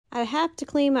I have to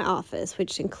clean my office,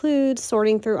 which includes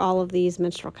sorting through all of these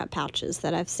menstrual cup pouches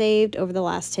that I've saved over the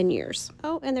last 10 years.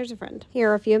 Oh, and there's a friend.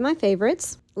 Here are a few of my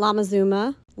favorites.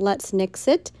 Lamazuma, Let's Nix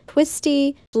It,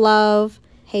 Twisty, Love,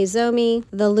 Heizomi,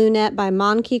 The Lunette by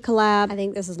Monkey collab. I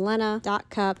think this is Lena, Dot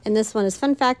Cup, and this one is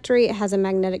Fun Factory. It has a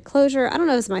magnetic closure. I don't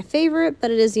know if it's my favorite,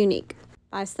 but it is unique.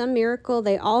 By some miracle,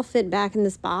 they all fit back in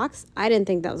this box. I didn't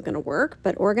think that was going to work,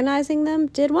 but organizing them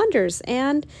did wonders,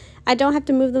 and I don't have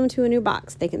to move them to a new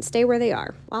box. They can stay where they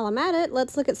are. While I'm at it,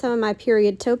 let's look at some of my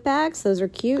period tote bags. Those are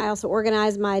cute. I also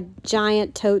organized my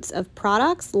giant totes of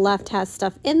products. Left has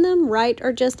stuff in them, right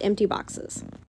are just empty boxes.